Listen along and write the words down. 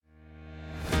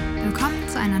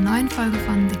einer neuen Folge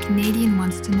von The Canadian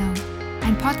Wants to Know,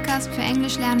 ein Podcast für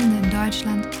Englischlernende in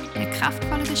Deutschland, der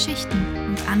kraftvolle Geschichten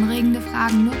und anregende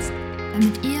Fragen nutzt,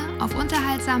 damit ihr auf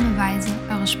unterhaltsame Weise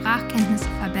eure Sprachkenntnisse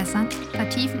verbessern,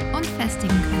 vertiefen und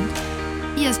festigen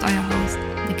könnt. Hier ist euer Host,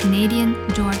 The Canadian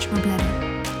George Robledo.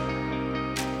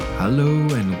 Hello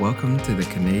and welcome to the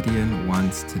Canadian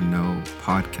Wants to Know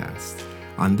podcast.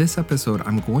 On this episode,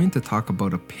 I'm going to talk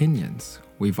about opinions.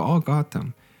 We've all got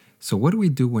them. So what do we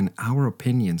do when our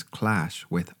opinions clash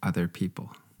with other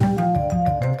people?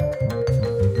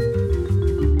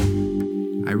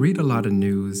 I read a lot of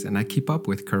news and I keep up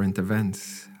with current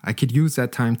events. I could use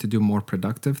that time to do more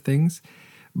productive things,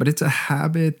 but it's a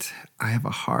habit I have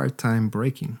a hard time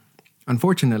breaking.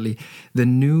 Unfortunately, the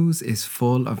news is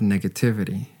full of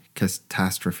negativity.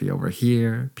 Catastrophe over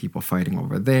here, people fighting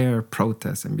over there,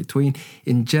 protests in between.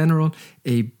 In general,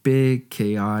 a big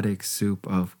chaotic soup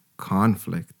of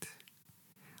conflict.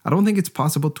 I don't think it's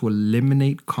possible to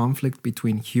eliminate conflict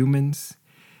between humans,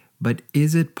 but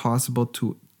is it possible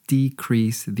to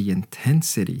decrease the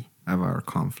intensity of our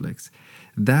conflicts?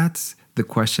 That's the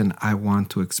question I want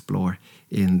to explore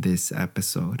in this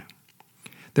episode.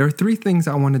 There are three things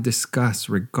I want to discuss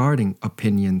regarding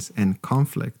opinions and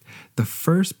conflict. The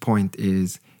first point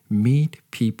is meet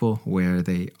people where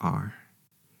they are.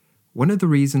 One of the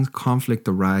reasons conflict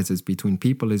arises between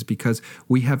people is because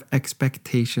we have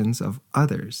expectations of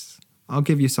others. I'll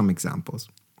give you some examples.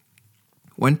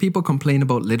 When people complain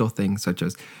about little things such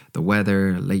as the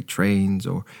weather, late trains,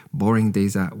 or boring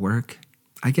days at work,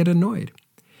 I get annoyed.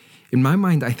 In my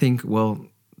mind, I think, well,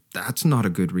 that's not a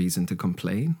good reason to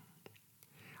complain.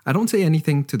 I don't say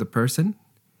anything to the person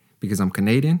because I'm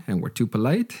Canadian and we're too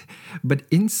polite, but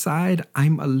inside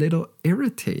I'm a little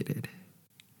irritated.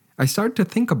 I start to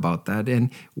think about that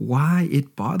and why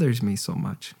it bothers me so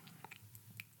much.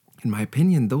 In my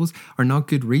opinion, those are not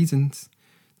good reasons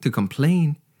to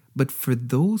complain, but for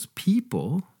those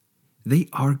people, they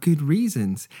are good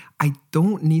reasons. I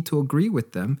don't need to agree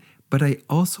with them, but I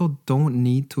also don't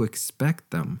need to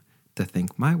expect them to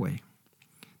think my way.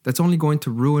 That's only going to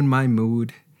ruin my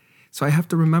mood. So I have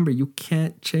to remember, you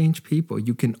can't change people.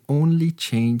 You can only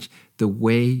change the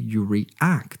way you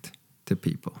react to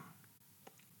people.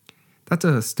 That's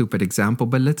a stupid example,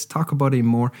 but let's talk about a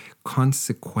more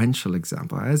consequential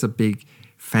example. That's a big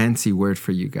fancy word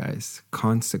for you guys,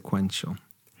 consequential.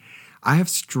 I have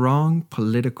strong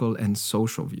political and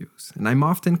social views, and I'm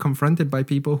often confronted by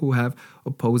people who have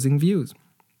opposing views.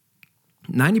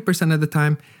 90% of the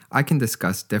time, I can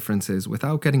discuss differences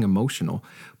without getting emotional,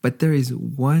 but there is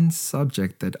one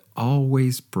subject that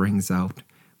always brings out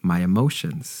my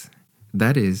emotions.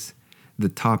 That is the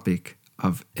topic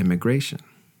of immigration.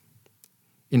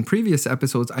 In previous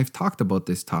episodes, I've talked about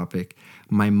this topic.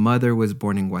 My mother was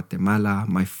born in Guatemala.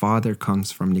 My father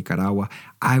comes from Nicaragua.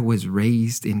 I was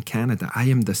raised in Canada. I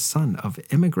am the son of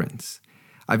immigrants.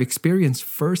 I've experienced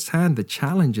firsthand the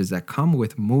challenges that come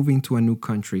with moving to a new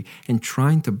country and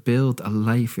trying to build a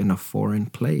life in a foreign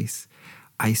place.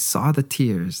 I saw the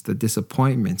tears, the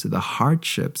disappointments, the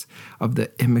hardships of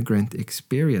the immigrant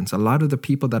experience. A lot of the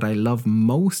people that I love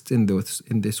most in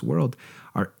this world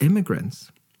are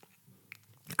immigrants.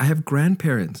 I have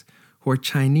grandparents who are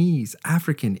Chinese,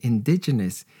 African,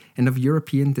 indigenous, and of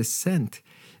European descent.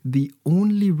 The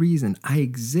only reason I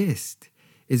exist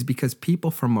is because people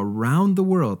from around the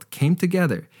world came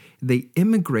together. They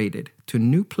immigrated to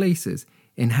new places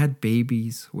and had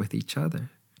babies with each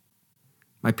other.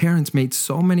 My parents made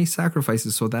so many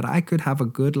sacrifices so that I could have a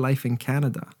good life in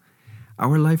Canada.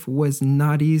 Our life was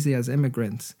not easy as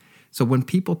immigrants. So when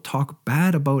people talk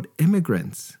bad about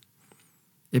immigrants,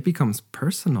 it becomes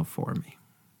personal for me.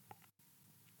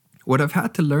 What I've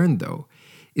had to learn, though,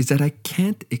 is that I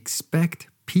can't expect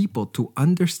people to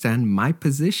understand my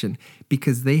position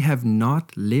because they have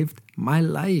not lived my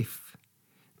life.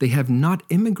 They have not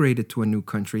immigrated to a new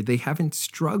country. They haven't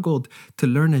struggled to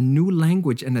learn a new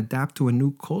language and adapt to a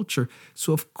new culture.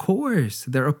 So, of course,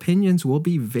 their opinions will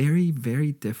be very,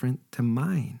 very different to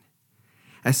mine.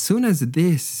 As soon as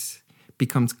this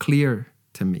becomes clear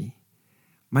to me,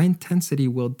 my intensity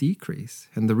will decrease.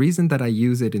 And the reason that I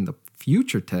use it in the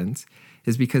future tense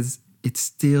is because it's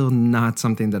still not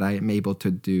something that I am able to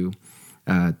do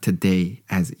today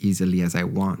as easily as I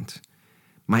want.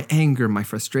 My anger, my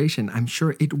frustration, I'm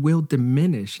sure it will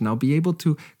diminish and I'll be able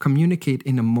to communicate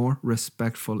in a more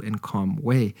respectful and calm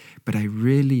way. But I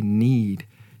really need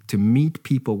to meet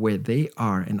people where they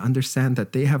are and understand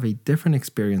that they have a different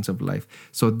experience of life.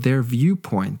 So their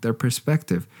viewpoint, their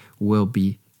perspective will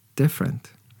be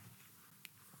different.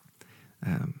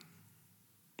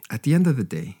 At the end of the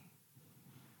day,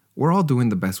 we're all doing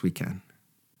the best we can.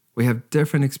 We have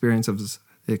different experiences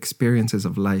experiences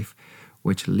of life,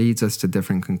 which leads us to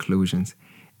different conclusions.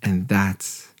 And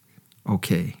that's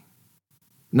okay.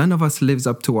 None of us lives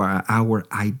up to our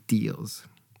ideals.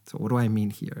 So what do I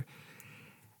mean here?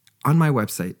 On my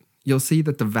website, you'll see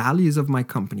that the values of my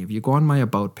company, if you go on my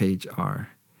About page, are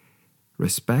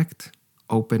respect,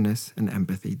 openness, and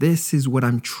empathy. This is what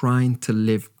I'm trying to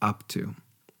live up to.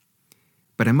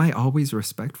 But am I always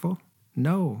respectful?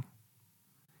 No.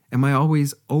 Am I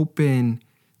always open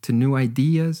to new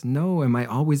ideas? No. Am I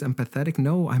always empathetic?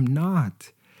 No, I'm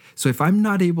not. So if I'm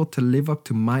not able to live up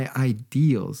to my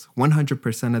ideals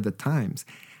 100% of the times,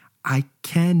 I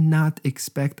cannot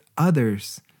expect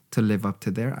others to live up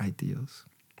to their ideals.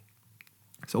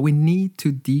 So we need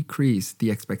to decrease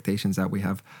the expectations that we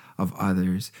have of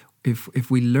others.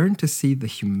 If we learn to see the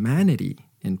humanity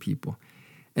in people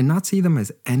and not see them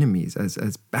as enemies,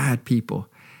 as bad people,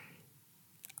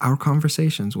 our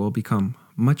conversations will become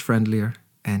much friendlier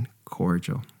and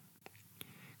cordial.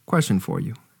 Question for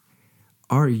you.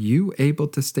 Are you able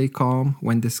to stay calm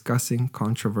when discussing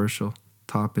controversial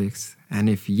topics? And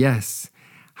if yes,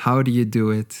 how do you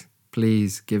do it?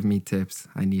 Please give me tips.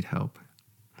 I need help.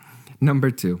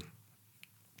 Number 2,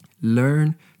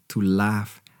 learn to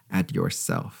laugh at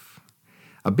yourself.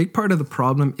 A big part of the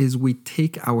problem is we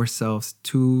take ourselves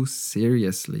too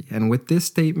seriously. And with this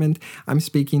statement, I'm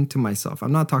speaking to myself.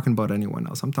 I'm not talking about anyone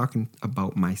else. I'm talking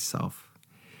about myself.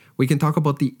 We can talk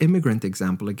about the immigrant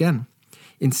example again.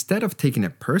 Instead of taking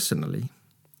it personally,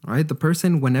 right? The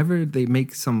person, whenever they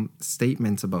make some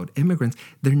statements about immigrants,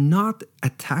 they're not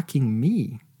attacking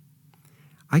me.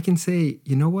 I can say,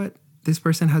 you know what? This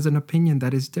person has an opinion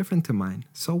that is different to mine.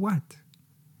 So what?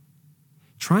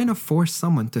 Trying to force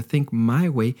someone to think my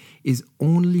way is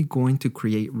only going to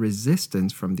create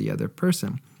resistance from the other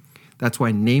person. That's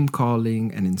why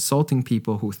name-calling and insulting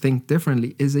people who think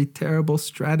differently is a terrible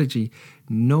strategy.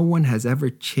 No one has ever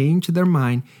changed their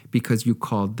mind because you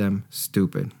called them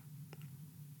stupid.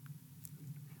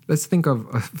 Let's think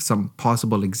of some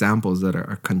possible examples that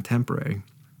are contemporary.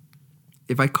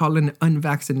 If I call an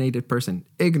unvaccinated person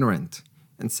ignorant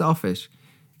and selfish,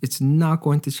 it's not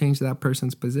going to change that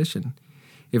person's position.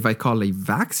 If I call a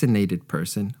vaccinated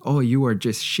person, oh, you are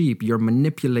just sheep, you're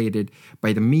manipulated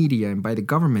by the media and by the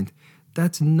government,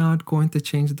 that's not going to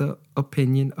change the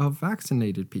opinion of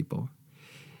vaccinated people.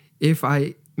 If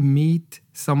I meet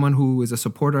someone who is a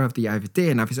supporter of the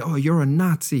AfD and I say, oh, you're a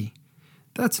Nazi,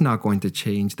 that's not going to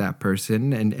change that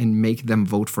person and make them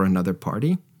vote for another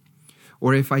party.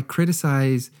 Or if I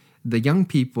criticize the young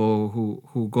people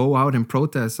who go out and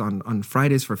protest on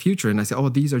Fridays for Future and I say, oh,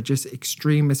 these are just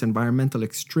extremists, environmental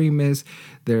extremists,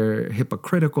 they're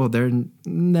hypocritical, they're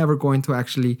never going to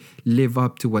actually live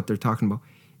up to what they're talking about.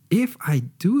 If I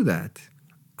do that,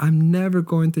 I'm never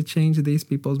going to change these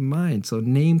people's minds. So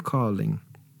name calling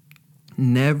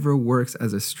never works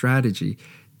as a strategy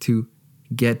to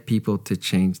get people to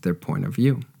change their point of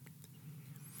view.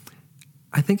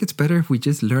 I think it's better if we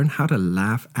just learn how to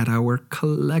laugh at our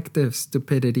collective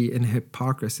stupidity and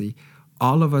hypocrisy.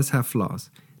 All of us have flaws.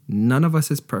 None of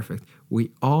us is perfect.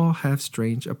 We all have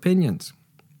strange opinions.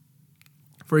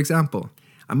 For example,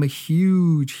 I'm a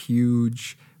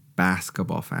huge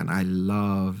basketball fan. I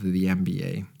love the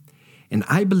NBA. And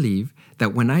I believe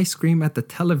that when I scream at the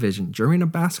television during a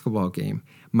basketball game,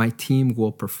 my team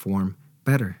will perform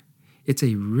better. It's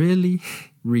a really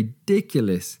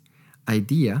ridiculous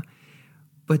idea,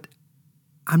 but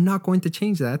I'm not going to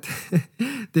change that.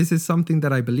 This is something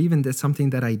that I believe in. That's something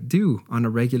that I do on a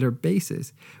regular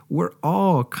basis. We're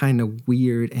all kind of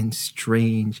weird and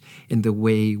strange in the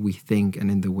way we think and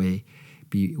in the way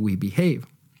we behave.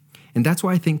 And that's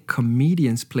why I think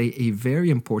comedians play a very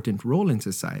important role in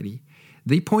society.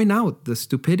 They point out the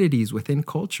stupidities within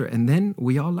culture, and then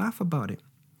we all laugh about it.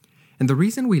 And the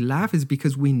reason we laugh is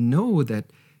because we know that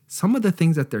some of the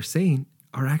things that they're saying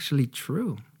are actually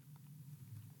true.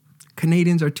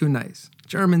 Canadians are too nice.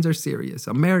 Germans are serious.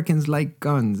 Americans like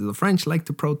guns. The French like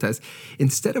to protest.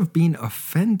 Instead of being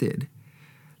offended,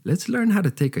 let's learn how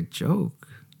to take a joke.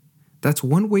 That's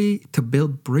one way to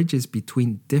build bridges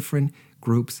between different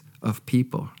groups of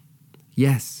people.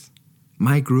 Yes,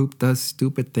 my group does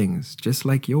stupid things just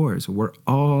like yours. We're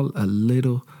all a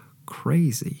little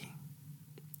crazy.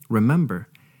 Remember,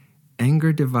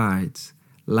 anger divides,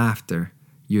 laughter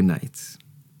unites.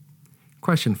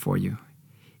 Question for you.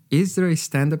 Is there a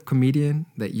stand-up comedian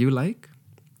that you like?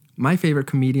 My favorite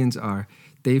comedians are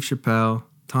Dave Chappelle,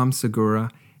 Tom Segura,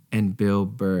 and Bill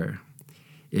Burr.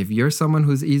 If you're someone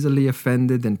who's easily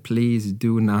offended, then please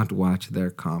do not watch their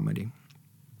comedy.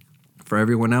 For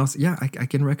everyone else, yeah, I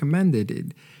can recommend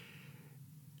it.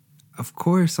 Of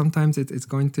course, sometimes it's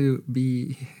going to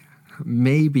be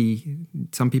maybe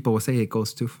some people will say it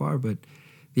goes too far, but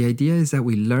the idea is that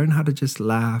we learn how to just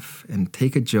laugh and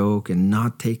take a joke and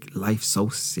not take life so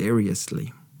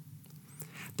seriously.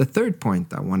 The third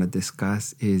point I want to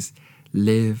discuss is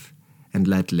live and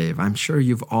let live. I'm sure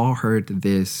you've all heard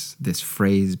this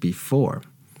phrase before,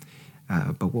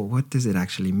 but what does it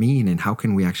actually mean, and how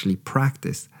can we actually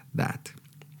practice that?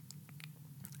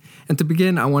 And to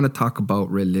begin, I want to talk about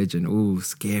religion. Ooh,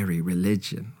 scary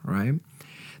religion, right?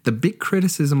 The big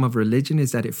criticism of religion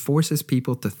is that it forces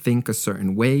people to think a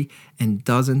certain way and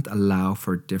doesn't allow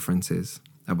for differences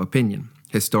of opinion.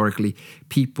 Historically,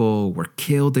 people were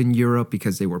killed in Europe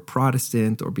because they were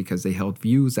Protestant or because they held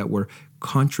views that were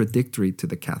contradictory to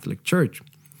the Catholic Church.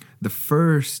 The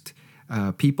first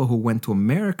people who went to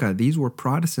America, these were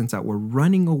Protestants that were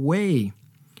running away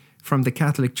from the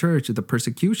Catholic Church, the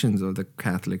persecutions of the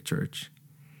Catholic Church.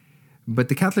 But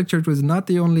the Catholic Church was not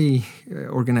the only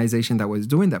organization that was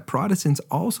doing that. Protestants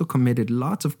also committed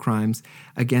lots of crimes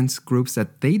against groups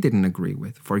that they didn't agree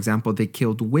with. For example, they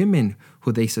killed women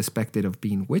who they suspected of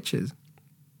being witches.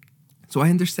 So I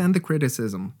understand the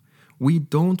criticism. We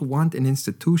don't want an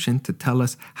institution to tell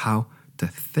us how to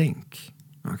think.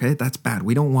 Okay, that's bad.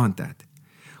 We don't want that.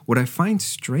 What I find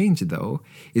strange, though,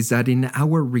 is that in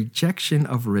our rejection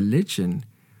of religion,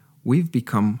 we've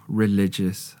become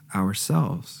religious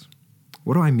ourselves.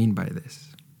 What do I mean by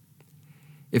this?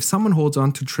 If someone holds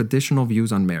on to traditional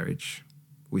views on marriage,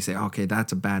 we say, okay,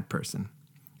 that's a bad person.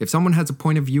 If someone has a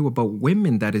point of view about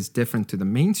women that is different to the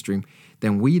mainstream,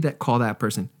 then we that call that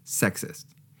person sexist.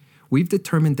 We've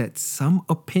determined that some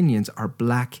opinions are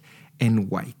black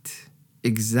and white.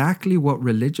 Exactly what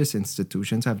religious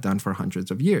institutions have done for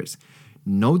hundreds of years.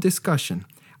 No discussion.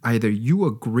 Either you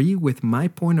agree with my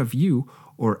point of view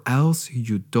or else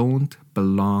you don't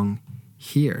belong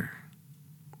here.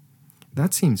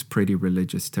 That seems pretty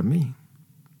religious to me.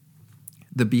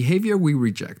 The behavior we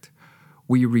reject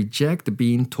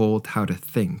being told how to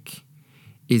think,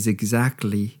 is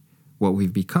exactly what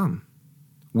we've become.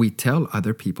 We tell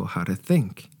other people how to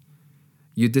think.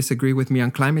 You disagree with me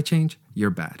on climate change? You're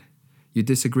bad. You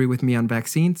disagree with me on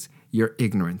vaccines? You're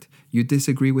ignorant. You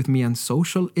disagree with me on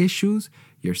social issues?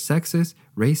 You're sexist,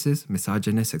 racist,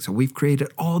 misogynistic. So we've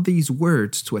created all these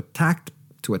words to attack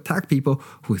people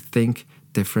who think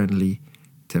differently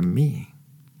to me.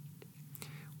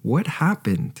 What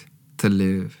happened to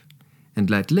live and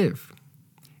let live?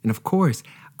 And of course,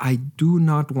 I do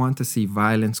not want to see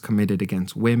violence committed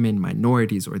against women,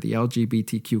 minorities, or the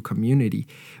LGBTQ community,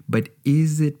 but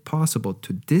is it possible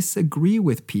to disagree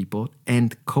with people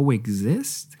and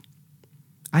coexist?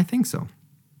 I think so.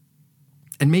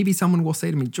 And maybe someone will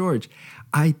say to me, George,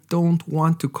 I don't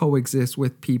want to coexist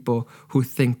with people who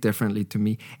think differently to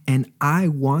me, and I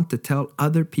want to tell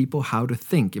other people how to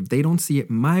think. If they don't see it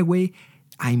my way,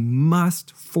 I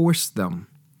must force them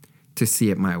to see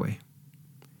it my way.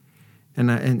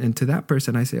 And to that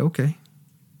person, I say, okay,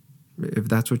 if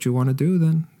that's what you want to do,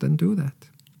 then do that.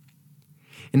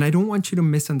 And I don't want you to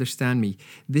misunderstand me.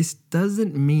 This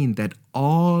doesn't mean that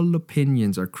all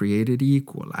opinions are created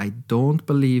equal. I don't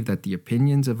believe that the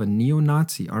opinions of a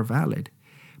neo-Nazi are valid.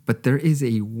 But there is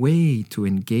a way to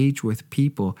engage with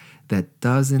people that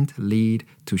doesn't lead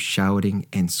to shouting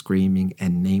and screaming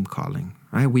and name-calling.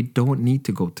 Right? We don't need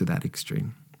to go to that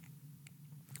extreme.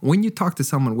 When you talk to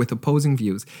someone with opposing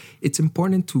views, it's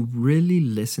important to really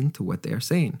listen to what they are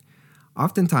saying.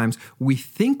 Oftentimes, we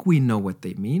think we know what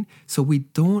they mean, so we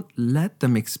don't let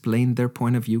them explain their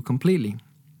point of view completely.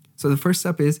 So the first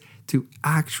step is to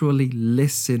actually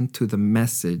listen to the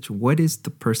message. What is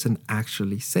the person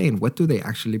actually saying? What do they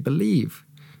actually believe?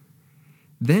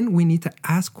 Then we need to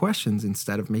ask questions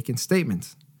instead of making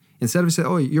statements. Instead of saying,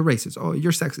 oh, you're racist, oh,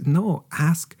 you're sexist. No,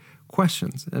 ask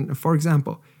questions. And for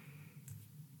example,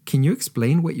 can you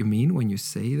explain what you mean when you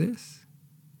say this?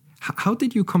 How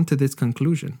did you come to this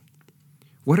conclusion?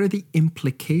 What are the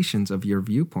implications of your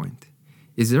viewpoint?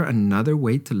 Is there another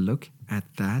way to look at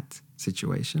that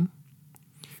situation?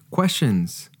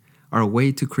 Questions are a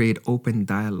way to create open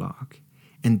dialogue.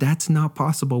 And that's not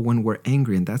possible when we're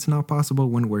angry. And that's not possible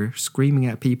when we're screaming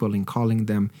at people and calling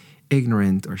them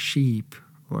ignorant or sheep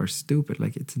or stupid.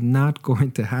 Like, it's not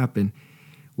going to happen.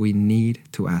 We need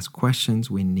to ask questions.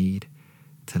 We need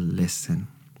to listen.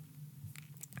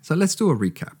 So let's do a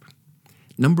recap.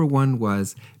 Number 1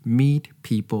 was meet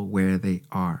people where they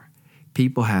are.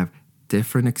 People have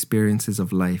different experiences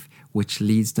of life, which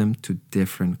leads them to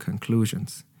different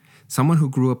conclusions. Someone who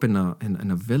grew up in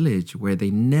a village where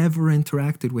they never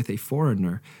interacted with a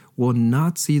foreigner will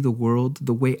not see the world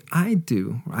the way I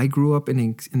do. I grew up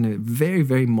in a very,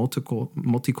 very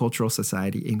multicultural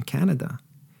society in Canada.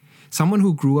 Someone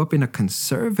who grew up in a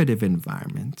conservative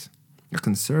environment, a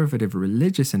conservative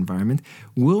religious environment,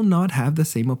 will not have the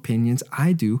same opinions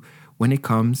I do when it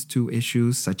comes to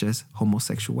issues such as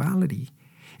homosexuality.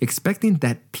 Expecting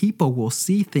that people will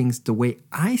see things the way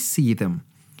I see them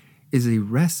is a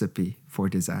recipe for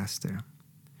disaster.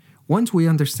 Once we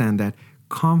understand that,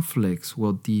 conflicts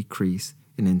will decrease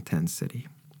in intensity.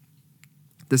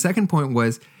 The second point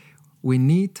was we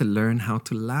need to learn how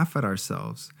to laugh at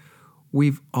ourselves.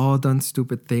 We've all done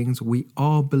stupid things. We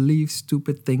all believe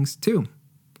stupid things too.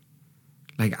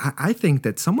 Like, I think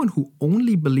that someone who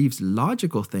only believes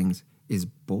logical things is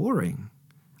boring.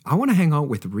 I want to hang out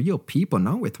with real people,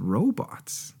 not with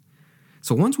robots.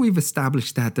 So once we've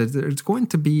established that, there's going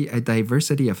to be a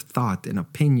diversity of thought and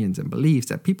opinions and beliefs,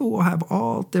 that people will have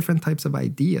all different types of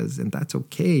ideas, and that's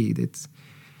okay.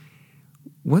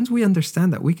 Once we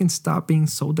understand that, we can stop being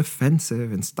so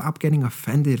defensive and stop getting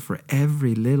offended for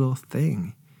every little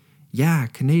thing. Yeah,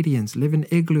 Canadians live in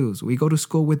igloos. We go to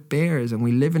school with bears and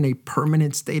we live in a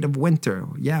permanent state of winter.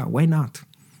 Yeah, why not?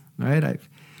 Right?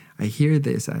 I hear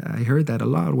this. I heard that a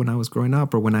lot when I was growing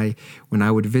up, or when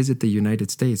I would visit the United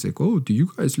States. Like, oh, do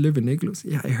you guys live in igloos?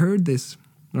 Yeah, I heard this,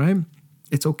 right?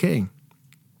 It's okay.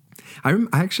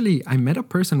 I met a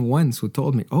person once who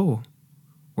told me, oh,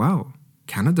 wow,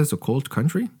 Canada's a cold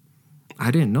country? I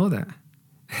didn't know that.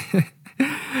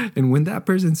 And when that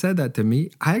person said that to me,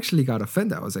 I actually got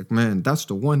offended. I was like, man, that's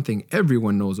the one thing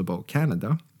everyone knows about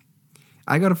Canada.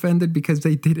 I got offended because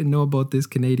they didn't know about this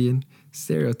Canadian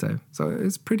stereotype. So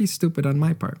it's pretty stupid on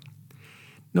my part.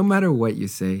 No matter what you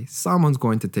say, someone's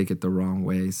going to take it the wrong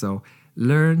way. So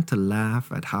learn to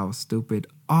laugh at how stupid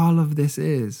all of this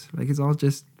is. Like, it's all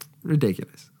just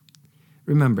ridiculous.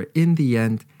 Remember, in the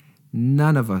end,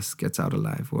 none of us gets out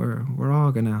alive. We're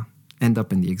all going to end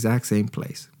up in the exact same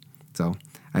place. So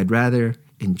I'd rather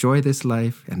enjoy this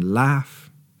life and laugh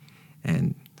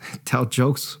and tell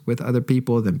jokes with other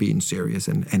people than being serious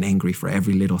and angry for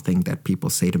every little thing that people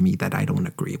say to me that I don't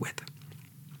agree with.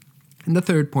 And the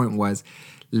third point was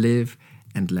live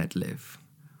and let live.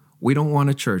 We don't want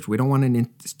a church. We don't want an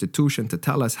institution to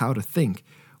tell us how to think.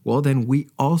 Well, then we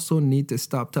also need to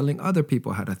stop telling other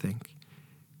people how to think.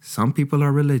 Some people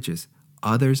are religious.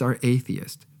 Others are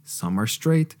atheist. Some are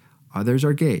straight. Others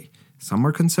are gay. Some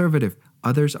are conservative.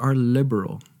 Others are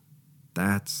liberal.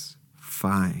 That's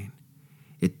fine.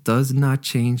 It does not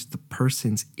change the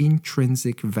person's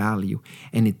intrinsic value,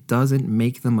 and it doesn't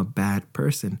make them a bad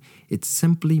person. It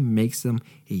simply makes them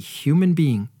a human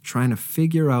being trying to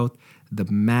figure out the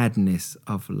madness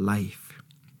of life.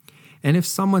 And if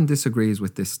someone disagrees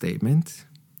with this statement,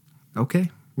 okay,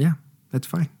 yeah, that's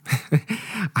fine.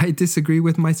 I disagree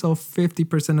with myself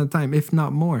 50% of the time, if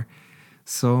not more.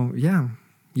 So yeah,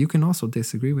 you can also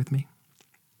disagree with me.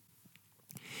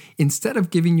 Instead of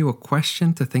giving you a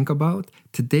question to think about,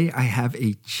 today I have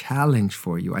a challenge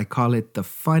for you. I call it the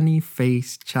Funny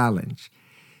Face Challenge.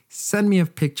 Send me a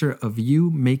picture of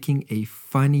you making a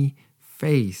funny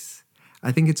face.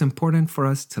 I think it's important for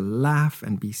us to laugh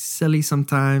and be silly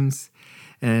sometimes.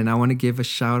 And I want to give a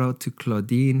shout out to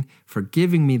Claudine for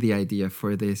giving me the idea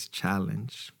for this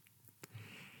challenge.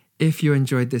 If you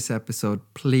enjoyed this episode,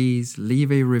 please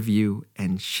leave a review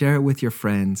and share it with your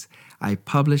friends. I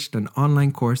published an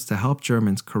online course to help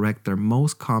Germans correct their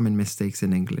most common mistakes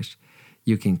in English.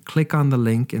 You can click on the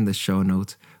link in the show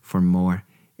notes for more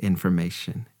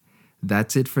information.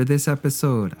 That's it for this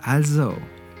episode. Also,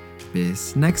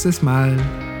 bis nächstes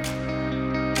Mal.